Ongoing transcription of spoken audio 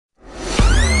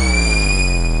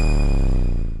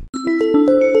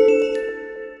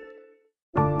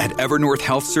Evernorth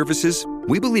Health Services,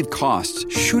 we believe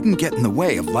costs shouldn't get in the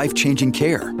way of life-changing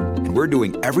care, and we're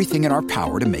doing everything in our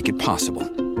power to make it possible.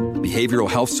 Behavioral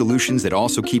health solutions that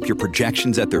also keep your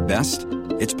projections at their best?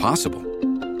 It's possible.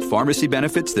 Pharmacy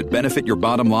benefits that benefit your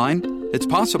bottom line? It's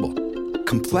possible.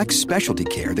 Complex specialty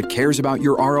care that cares about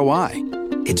your ROI?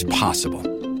 It's possible.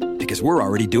 Because we're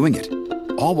already doing it.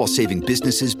 All while saving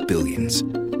businesses billions.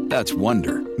 That's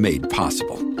Wonder made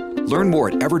possible. Learn more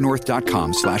at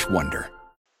evernorth.com/wonder.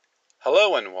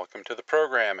 Hello and welcome to the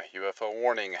program, UFO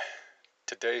Warning.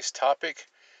 Today's topic,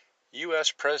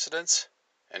 U.S. Presidents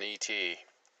and ET.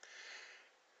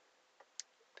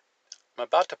 I'm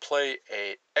about to play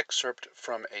an excerpt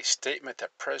from a statement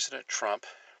that President Trump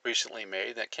recently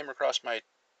made that came across my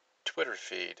Twitter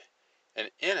feed.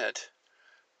 And in it,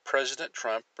 President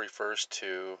Trump refers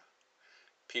to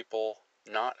people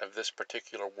not of this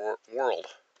particular world.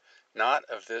 Not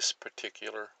of this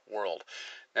particular world.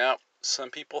 Now,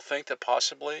 some people think that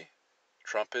possibly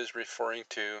Trump is referring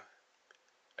to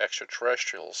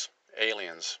extraterrestrials,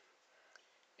 aliens,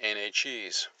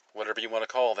 NHEs, whatever you want to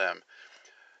call them.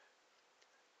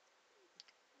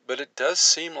 But it does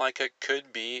seem like it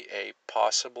could be a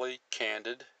possibly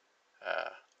candid,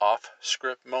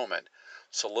 off-script moment.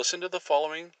 So listen to the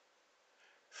following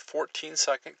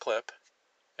 14-second clip,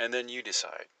 and then you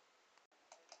decide.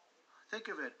 Think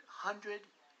of it,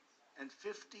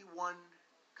 151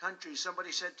 countries.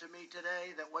 Somebody said to me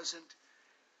today that wasn't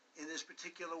in this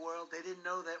particular world, they didn't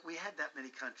know that we had that many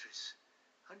countries.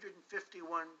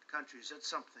 151 countries, that's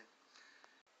something.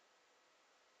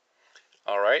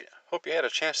 All right, hope you had a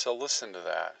chance to listen to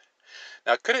that.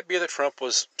 Now, could it be that Trump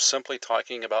was simply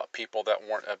talking about people that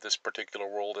weren't of this particular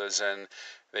world, as in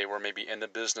they were maybe in the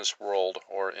business world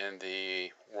or in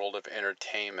the world of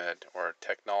entertainment or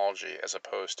technology, as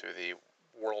opposed to the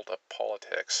world of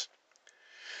politics?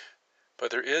 But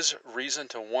there is reason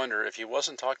to wonder if he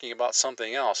wasn't talking about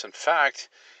something else. In fact,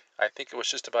 I think it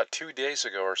was just about 2 days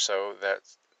ago or so that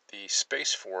the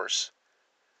Space Force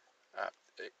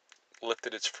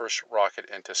lifted its first rocket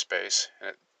into space.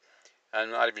 And I'm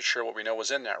not even sure what we know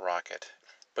was in that rocket.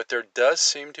 But there does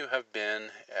seem to have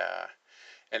been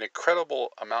an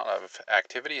incredible amount of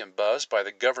activity and buzz by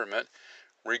the government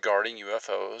regarding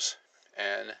UFOs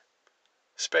and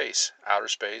space, outer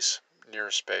space, near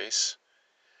space,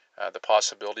 the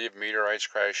possibility of meteorites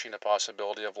crashing, the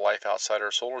possibility of life outside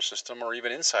our solar system or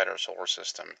even inside our solar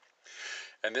system.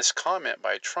 And this comment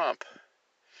by Trump,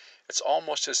 it's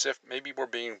almost as if maybe we're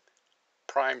being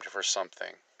primed for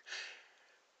something.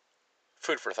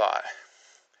 Food for thought.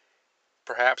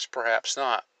 Perhaps, perhaps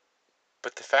not.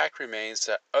 But the fact remains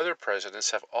that other presidents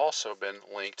have also been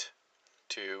linked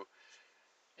to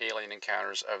alien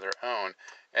encounters of their own.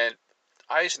 And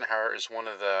Eisenhower is one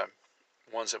of the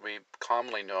ones that we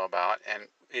commonly know about. And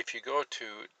if you go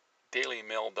to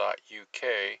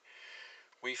dailymail.uk,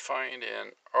 we find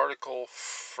an article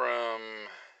from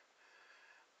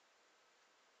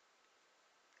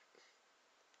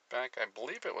back, I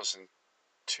believe it was in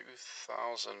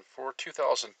 2004,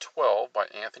 2012 by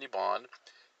Anthony Bond.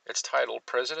 It's titled,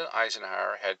 President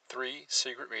Eisenhower Had 3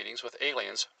 Secret Meetings with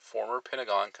Aliens, Former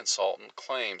Pentagon Consultant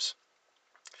Claims.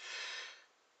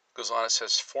 Goes on, it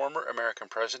says, former American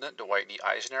President Dwight D.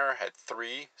 Eisenhower had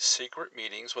 3 secret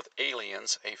meetings with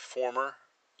aliens, a former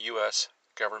U.S.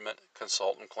 government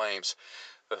consultant claims.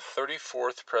 The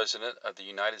 34th President of the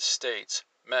United States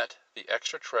met the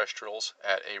extraterrestrials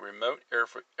at a remote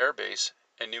air base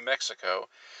in New Mexico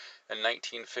in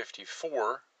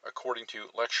 1954, according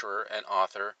to lecturer and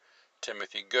author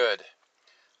Timothy Good.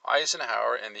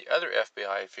 Eisenhower and the other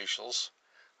FBI officials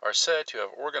are said to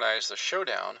have organized the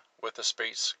showdown with the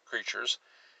space creatures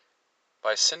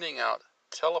by sending out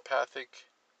telepathic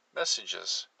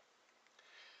messages.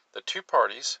 The two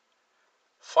parties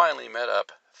finally met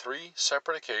up 3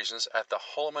 separate occasions at the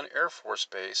Holloman Air Force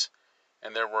Base,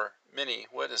 and there were many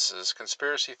witnesses.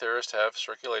 Conspiracy theorists have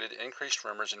circulated increased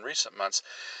rumors in recent months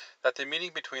that the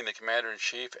meeting between the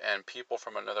commander-in-chief and people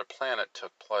from another planet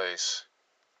took place.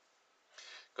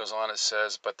 Goes on, it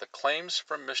says, but the claims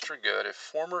from Mr. Good, a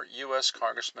former U.S.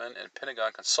 congressman and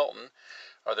Pentagon consultant,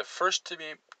 are the first to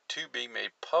be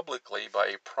made publicly by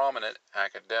a prominent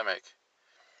academic.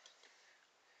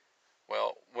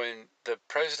 Well, when the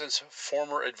president's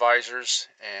former advisors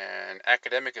and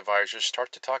academic advisors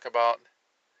start to talk about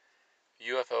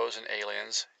UFOs and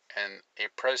aliens and a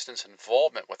president's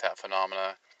involvement with that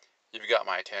phenomena, you've got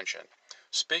my attention.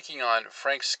 Speaking on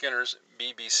Frank Skinner's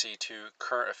BBC Two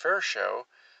Current Affairs show,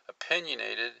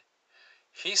 Opinionated,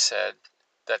 he said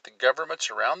that the governments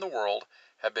around the world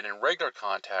have been in regular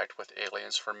contact with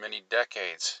aliens for many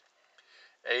decades.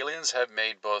 Aliens have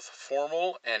made both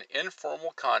formal and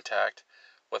informal contact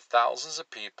with thousands of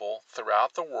people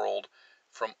throughout the world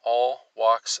from all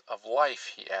walks of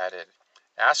life, he added.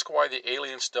 Ask why the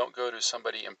aliens don't go to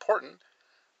somebody important,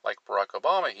 like Barack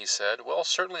Obama, he said. Well,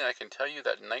 certainly I can tell you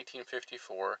that in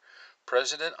 1954,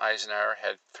 President Eisenhower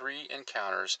had 3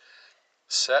 encounters,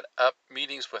 set up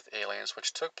meetings with aliens,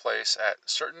 which took place at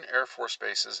certain Air Force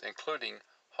bases, including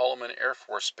Holloman Air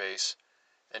Force Base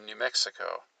in New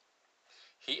Mexico.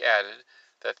 He added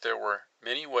that there were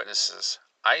many witnesses.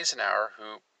 Eisenhower,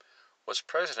 who was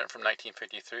president from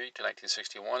 1953 to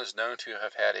 1961, is known to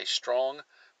have had a strong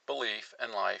belief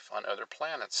in life on other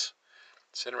planets.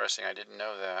 It's interesting, I didn't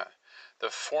know that. The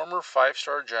former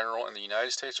 5-star general in the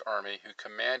United States Army who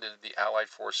commanded the Allied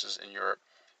forces in Europe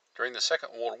during the Second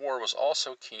World War was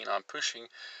also keen on pushing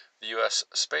the U.S.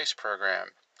 space program.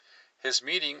 His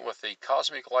meeting with the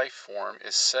cosmic life form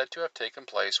is said to have taken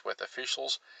place with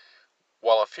officials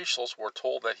while officials were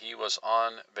told that he was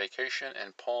on vacation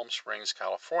in Palm Springs,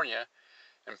 California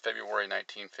in February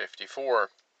 1954.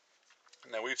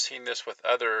 Now we've seen this with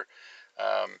other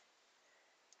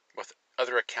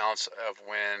accounts of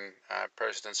when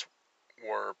presidents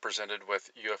were presented with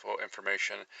UFO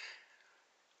information,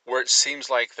 where it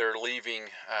seems like they're leaving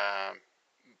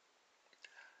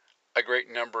a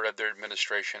great number of their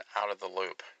administration out of the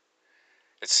loop.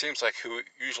 It seems like who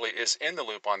usually is in the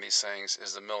loop on these things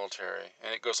is the military.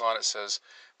 And it goes on, it says,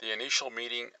 the initial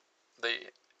meeting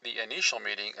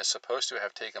is supposed to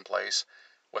have taken place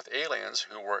with aliens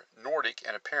who were Nordic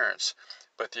in appearance,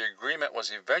 but the agreement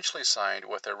was eventually signed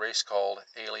with a race called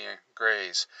Alien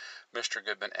Greys. Mr.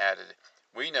 Goodman added,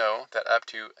 we know that up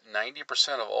to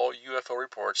 90% of all UFO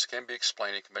reports can be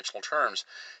explained in conventional terms.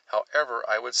 However,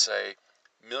 I would say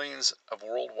millions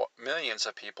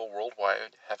of people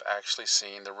worldwide have actually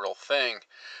seen the real thing.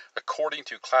 According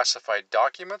to classified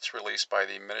documents released by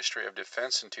the Ministry of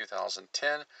Defense in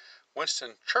 2010,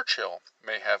 Winston Churchill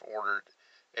may have ordered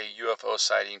a UFO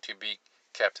sighting to be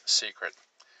kept secret.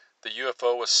 The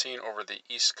UFO was seen over the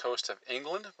east coast of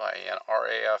England by an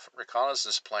RAF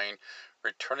reconnaissance plane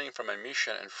returning from a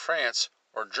mission in France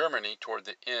or Germany toward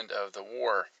the end of the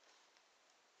war.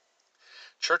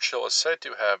 Churchill is said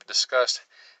to have discussed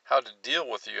how to deal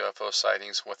with the UFO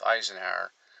sightings with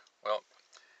Eisenhower. Well,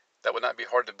 that would not be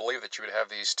hard to believe that you would have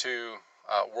these two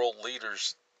world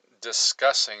leaders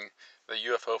discussing the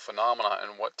UFO phenomena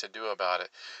and what to do about it.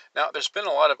 Now, there's been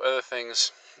a lot of other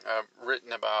things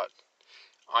written about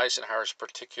Eisenhower's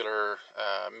particular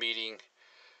meeting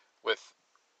with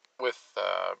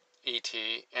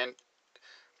E.T., and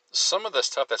some of the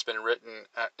stuff that's been written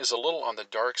is a little on the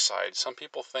dark side. Some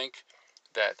people think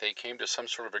that they came to some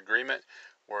sort of agreement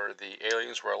where the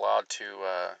aliens were allowed to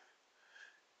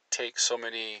take so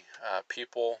many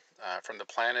people from the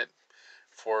planet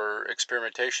for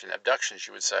experimentation, abductions,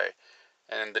 you would say,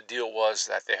 and the deal was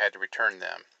that they had to return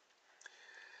them.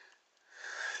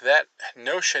 That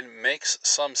notion makes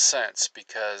some sense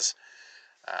because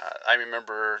I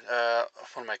remember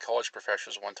one of my college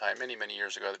professors one time, many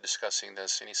years ago, discussing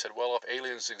this, and he said, well, if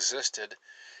aliens existed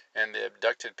and they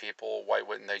abducted people, why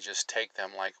wouldn't they just take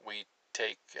them like we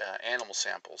take animal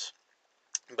samples?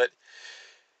 But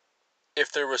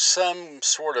if there was some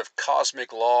sort of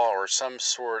cosmic law or some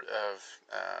sort of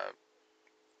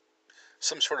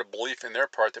belief in their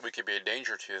part that we could be a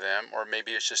danger to them, or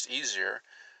maybe it's just easier,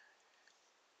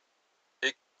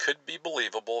 it could be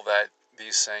believable that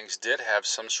these things did have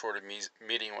some sort of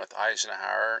meeting with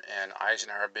Eisenhower, and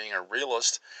Eisenhower, being a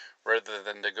realist, rather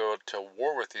than to go to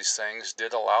war with these things,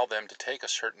 did allow them to take a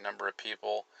certain number of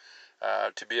people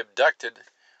to be abducted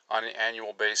on an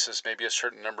annual basis, maybe a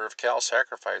certain number of cow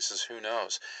sacrifices, who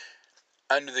knows,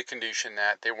 under the condition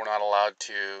that they were not allowed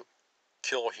to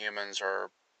kill humans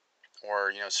or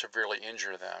severely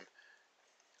injure them.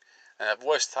 And I've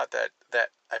always thought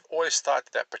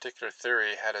that particular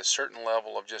theory had a certain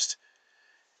level of just,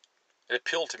 it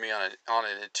appealed to me on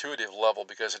an intuitive level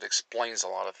because it explains a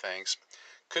lot of things.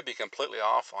 Could be completely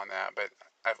off on that, but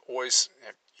I've always,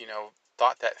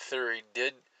 thought that theory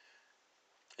did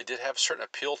have a certain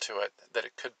appeal to it, that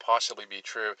it could possibly be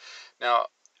true. Now,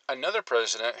 another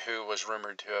president who was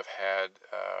rumored to have had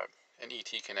an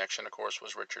ET connection, of course,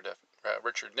 was Richard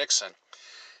Nixon.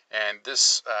 And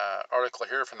this article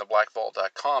here from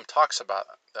theblackvault.com talks about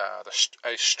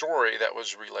a story that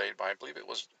was relayed by, I believe it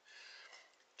was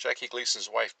Jackie Gleason's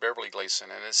wife, Beverly Gleason,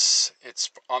 and it's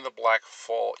on the Black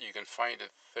Vault. You can find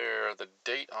it there. The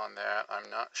date on that, I'm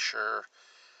not sure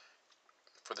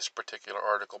for this particular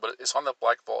article, but it's on the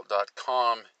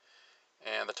blackvault.com,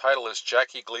 and the title is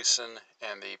Jackie Gleason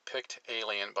and the Picked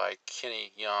Alien by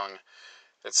Kenny Young.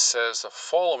 It says the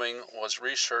following was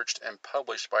researched and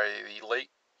published by the late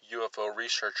UFO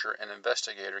researcher and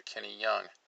investigator Kenny Young.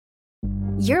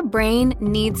 Your brain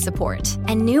needs support,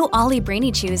 and new Ollie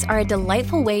Brainy Chews are a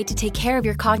delightful way to take care of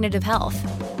your cognitive health.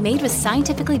 Made with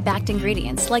scientifically backed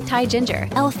ingredients like Thai ginger,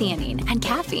 L-theanine, and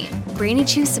caffeine, Brainy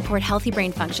Chews support healthy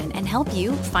brain function and help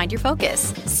you find your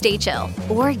focus, stay chill,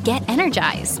 or get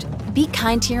energized. Be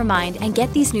kind to your mind and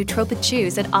get these nootropic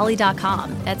chews at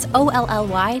ollie.com. That's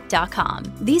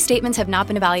OLLY.com. These statements have not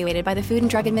been evaluated by the Food and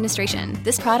Drug Administration.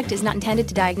 This product is not intended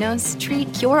to diagnose,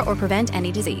 treat, cure, or prevent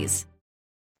any disease.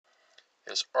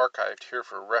 Is archived here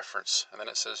for reference, and then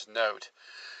it says, note,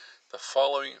 the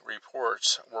following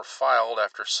reports were filed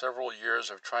after several years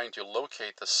of trying to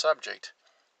locate the subject,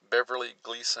 Beverly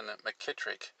Gleason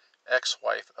McKittrick,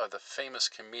 ex-wife of the famous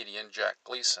comedian Jack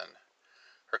Gleason.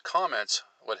 Her comments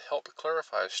would help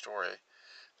clarify a story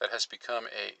that has become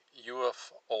a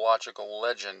ufological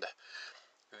legend.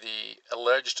 The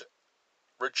alleged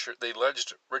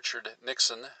Richard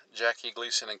Nixon Jackie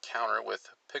Gleason encounter with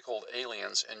pickled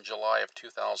aliens in July of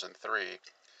 2003.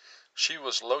 She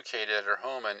was located at her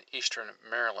home in eastern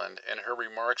Maryland, and her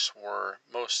remarks were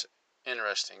most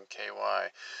interesting.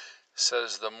 KY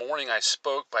says, the morning I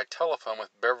spoke by telephone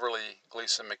with Beverly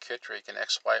Gleason McKittrick, an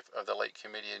ex-wife of the late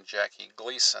comedian Jackie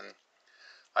Gleason,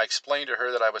 I explained to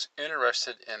her that I was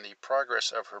interested in the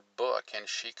progress of her book, and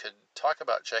she could talk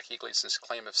about Jackie Gleason's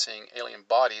claim of seeing alien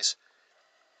bodies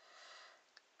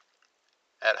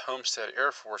at Homestead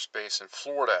Air Force Base in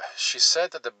Florida. She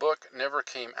said that the book never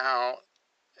came out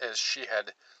as she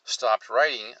had stopped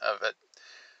writing of it.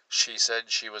 She said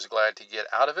she was glad to get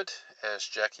out of it, as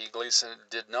Jackie Gleason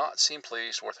did not seem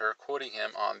pleased with her quoting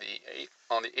him on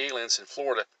the aliens in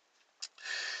Florida.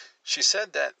 She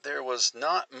said that there was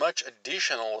not much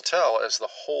additional to tell, as the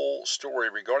whole story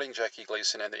regarding Jackie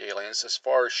Gleason and the aliens, as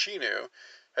far as she knew,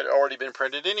 had already been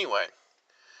printed anyway.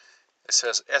 It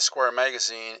says, Esquire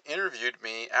magazine interviewed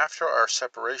me after our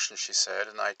separation, she said,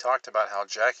 and I talked about how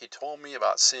Jackie told me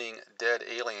about seeing dead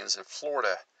aliens in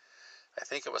Florida. I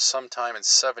think it was sometime in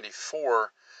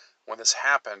 '74 when this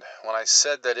happened, when I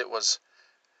said that it was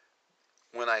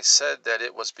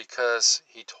because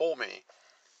he told me.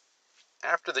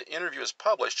 After the interview was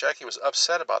published, Jackie was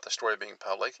upset about the story being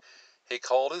public. He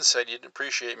called and said he didn't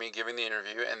appreciate me giving the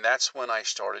interview, and that's when I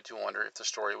started to wonder if the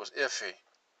story was iffy.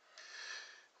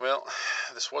 Well,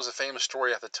 this was a famous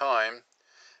story at the time,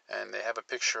 and they have a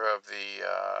picture of the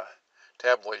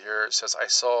tabloid here. It says, I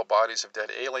saw bodies of dead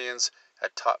aliens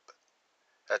at top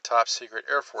secret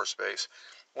Air Force Base.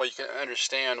 Well, you can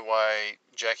understand why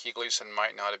Jackie Gleason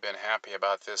might not have been happy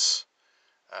about this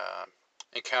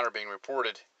encounter being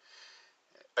reported,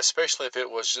 especially if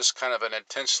it was just kind of an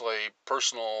intensely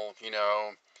personal,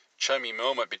 chummy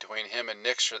moment between him and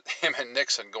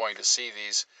Nixon going to see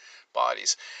these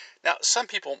bodies. Now, some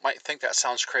people might think that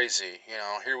sounds crazy.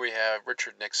 Here we have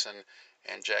Richard Nixon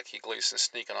and Jackie Gleason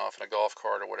sneaking off in a golf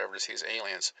cart or whatever to see these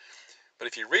aliens. But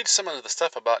if you read some of the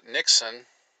stuff about Nixon,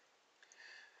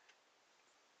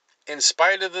 in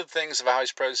spite of the things of how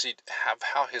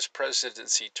his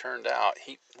presidency turned out,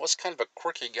 he was kind of a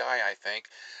quirky guy, I think.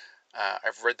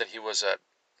 I've read that he was a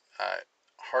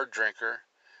hard drinker,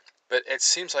 but it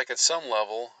seems like at some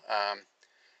level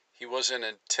he was an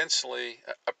intensely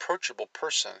approachable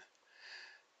person.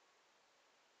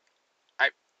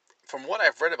 From what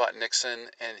I've read about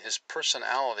Nixon and his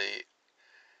personality,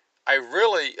 I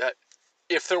really,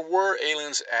 if there were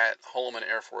aliens at Holloman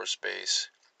Air Force Base,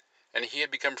 and he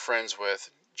had become friends with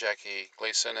Jackie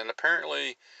Gleason, and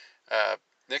apparently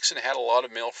Nixon had a lot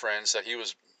of male friends that he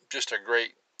was just a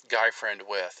great guy friend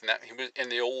with, and that he was in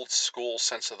the old school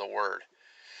sense of the word.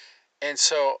 And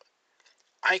so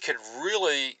I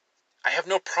have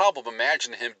no problem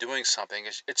imagining him doing something.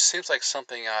 It seems like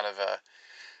something out of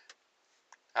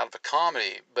a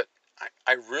comedy, but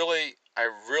I really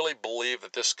believe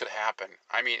that this could happen.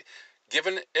 I mean,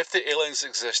 given if the aliens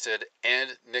existed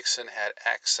and Nixon had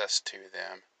access to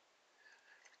them,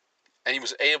 and he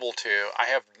was able to, I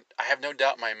have no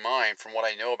doubt in my mind, from what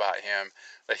I know about him,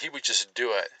 that he would just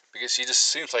do it, because he just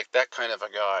seems like that kind of a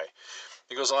guy.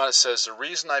 He goes on, it says, the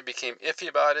reason I became iffy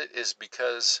about it is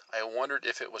because I wondered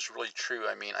if it was really true.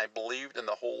 I mean, I believed that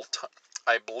the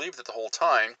whole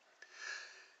time.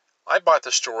 I bought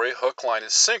the story hook, line,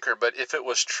 and sinker, but if it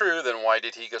was true, then why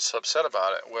did he get so upset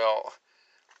about it? Well,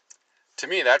 to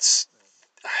me, that's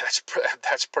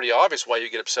pretty obvious why you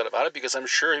get upset about it, because I'm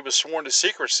sure he was sworn to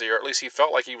secrecy, or at least he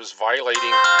felt like he was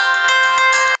violating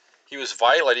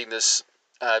this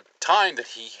time that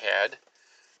he had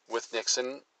with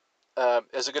Nixon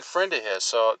as a good friend of his.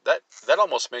 So that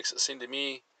almost makes it seem to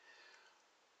me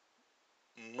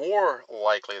more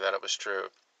likely that it was true.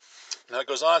 Now it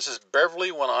goes on, it says,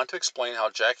 Beverly went on to explain how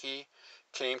Jackie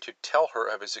came to tell her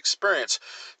of his experience.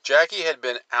 Jackie had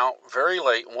been out very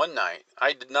late one night.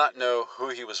 I did not know who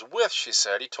he was with, she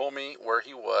said. He told me where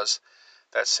he was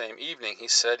that same evening. He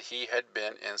said he had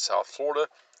been in South Florida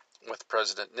with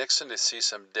President Nixon to see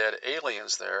some dead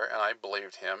aliens there, and I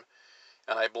believed him.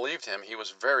 He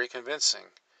was very convincing.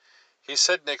 He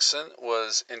said Nixon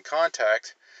was in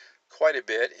contact quite a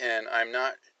bit, and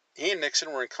he and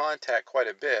Nixon were in contact quite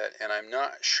a bit, and I'm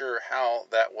not sure how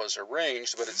that was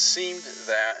arranged, but it seemed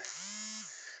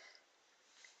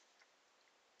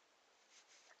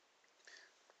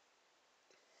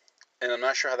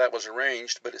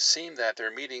that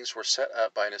their meetings were set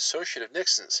up by an associate of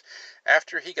Nixon's.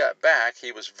 After he got back,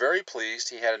 he was very pleased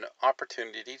he had an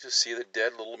opportunity to see the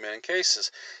dead little men in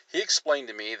cases. He explained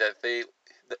to me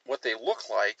what they look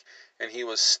like, and he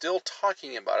was still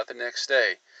talking about it the next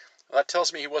day. Well, that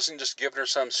tells me he wasn't just giving her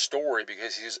some story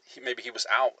because maybe he was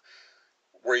out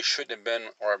where he shouldn't have been,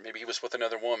 or maybe he was with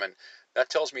another woman. That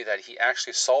tells me that he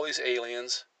actually saw these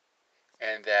aliens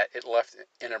and that it left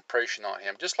an impression on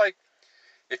him. Just like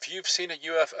if you've seen a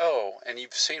UFO and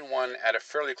you've seen one at a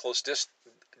fairly close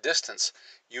distance,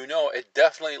 you know it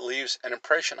definitely leaves an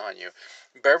impression on you.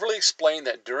 Beverly explained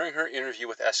that during her interview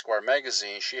with Esquire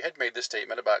magazine, she had made the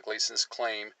statement about Gleason's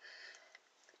claim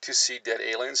to see dead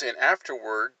aliens, and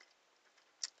afterward,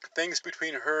 things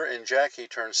between her and Jackie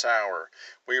turned sour.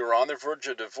 We were on the verge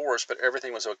of divorce, but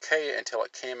everything was okay until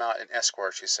it came out in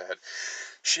Esquire, she said.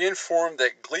 She informed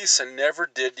that Gleason never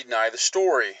did deny the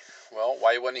story. Well,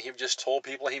 why wouldn't he have just told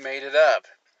people he made it up?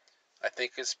 I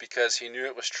think it's because he knew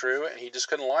it was true and he just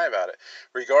couldn't lie about it.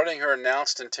 Regarding her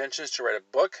announced intentions to write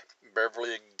a book,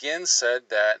 Beverly again said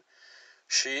that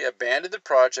she abandoned the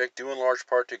project due in large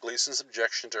part to Gleason's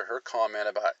objection to her comment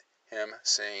about him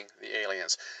seeing the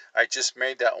aliens. I just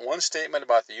made that one statement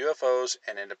about the UFOs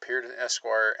and it appeared in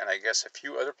Esquire and I guess a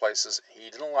few other places. He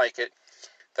didn't like it.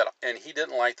 He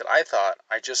didn't like that. I thought,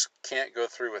 I just can't go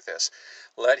through with this.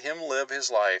 Let him live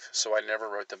his life, so I never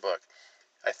wrote the book.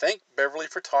 I thanked Beverly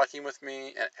for talking with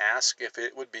me and asked if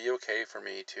it would be okay for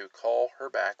me to call her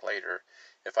back later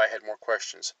if I had more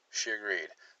questions. She agreed.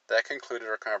 That concluded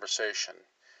our conversation.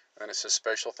 And then it says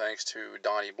special thanks to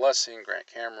Donnie Blessing, Grant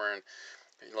Cameron,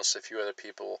 and lists a few other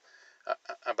people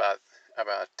about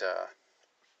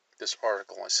this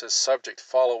article. It says subject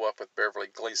follow up with Beverly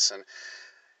Gleason.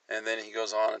 And then he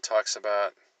goes on and talks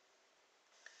about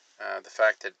the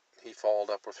fact that he followed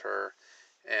up with her,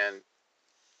 and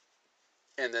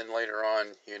then later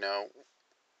on,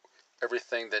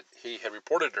 everything that he had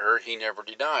reported to her, he never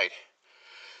denied.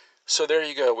 So there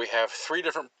you go. We have 3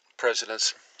 different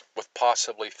presidents with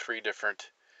possibly 3 different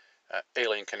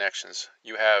alien connections.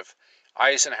 You have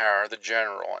Eisenhower, the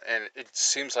general, and it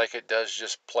seems like it does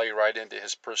just play right into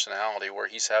his personality, where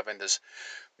he's having this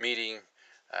meeting.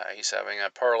 He's having a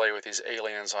parlay with these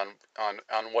aliens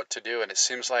on what to do, and it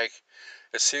seems like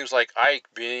Ike,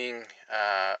 being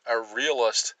a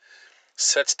realist,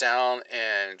 sits down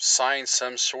and signs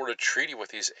some sort of treaty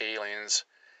with these aliens,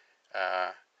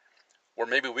 where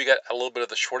maybe we got a little bit of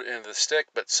the short end of the stick,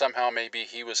 but somehow maybe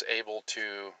he was able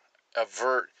to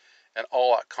avert an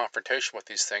all-out confrontation with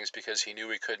these things because he knew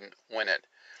he couldn't win it.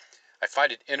 I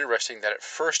find it interesting that at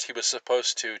first he was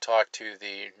supposed to talk to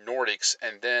the Nordics,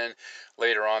 and then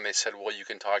later on they said, well, you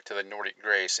can talk to the Nordic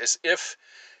Grace, as if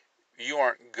you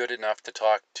aren't good enough to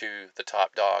talk to the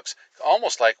top dogs.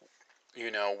 Almost like,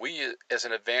 we as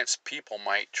an advanced people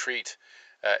might treat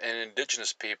an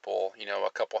indigenous people,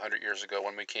 a couple hundred years ago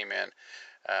when we came in.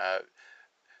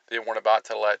 They weren't about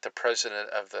to let the president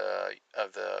of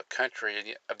the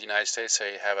country of the United States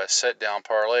have a sit-down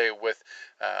parlay with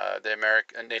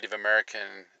the Native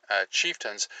American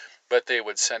chieftains, but they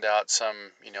would send out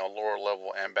some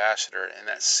lower-level ambassador, and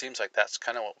that seems like that's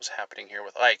kind of what was happening here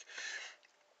with Ike.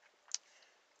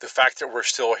 The fact that we're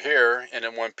still here and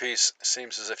in one piece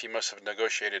seems as if he must have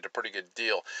negotiated a pretty good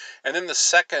deal. And then the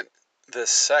second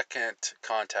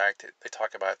contact they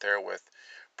talk about there with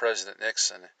President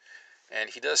Nixon. And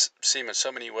he does seem in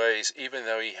so many ways, even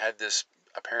though he had this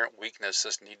apparent weakness,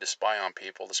 this need to spy on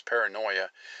people, this paranoia,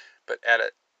 but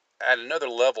at another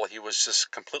level, he was just a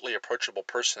completely approachable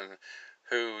person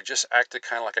who just acted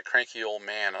kind of like a cranky old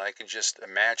man. And I can just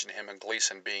imagine him and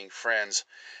Gleason being friends,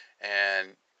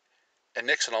 and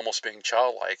Nixon almost being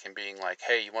childlike and being like,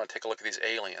 hey, you want to take a look at these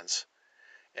aliens?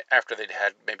 After they'd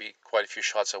had maybe quite a few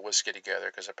shots of whiskey together,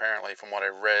 because apparently from what I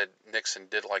read, Nixon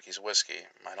did like his whiskey.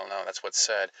 I don't know, that's what's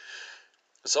said.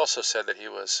 It's also said that he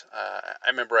was, I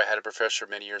remember I had a professor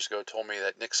many years ago told me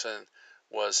that Nixon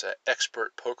was an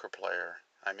expert poker player.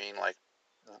 I mean, like,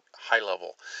 high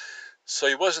level. So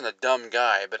he wasn't a dumb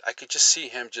guy, but I could just see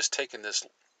him just taking this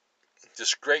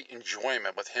great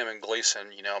enjoyment with him and Gleason,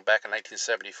 back in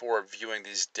 1974, viewing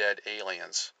these dead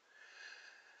aliens.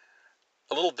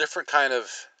 A little different kind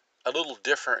of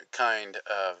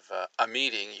a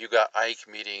meeting. You got Ike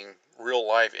meeting real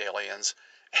live aliens,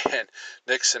 and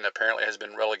Nixon apparently has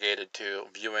been relegated to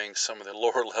viewing some of the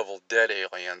lower level dead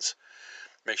aliens.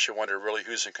 Makes you wonder really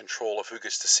who's in control of who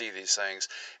gets to see these things.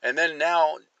 And then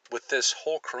now with this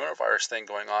whole coronavirus thing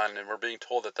going on, and we're being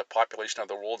told that the population of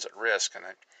the world's at risk, and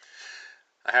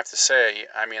I have to say,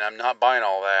 I'm not buying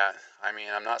all that.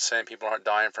 I'm not saying people aren't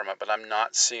dying from it, but I'm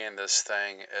not seeing this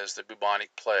thing as the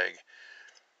bubonic plague.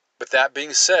 But that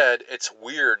being said, it's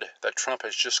weird that Trump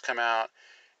has just come out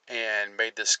and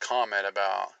made this comment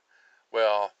about,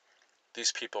 well,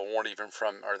 these people weren't even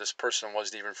from, or this person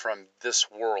wasn't even from this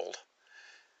world.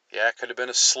 Yeah, it could have been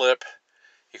a slip.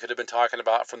 He could have been talking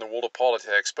about from the world of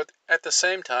politics. But at the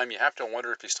same time, you have to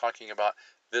wonder if he's talking about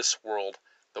this world,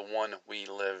 the one we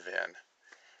live in.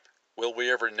 Will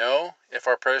we ever know if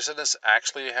our presidents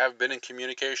actually have been in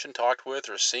communication, talked with,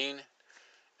 or seen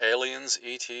aliens,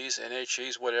 ETs,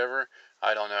 NHEs, whatever?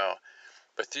 I don't know.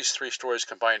 But these three stories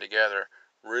combined together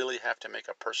really have to make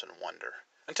a person wonder.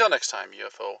 Until next time,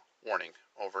 UFO warning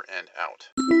over and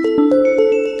out.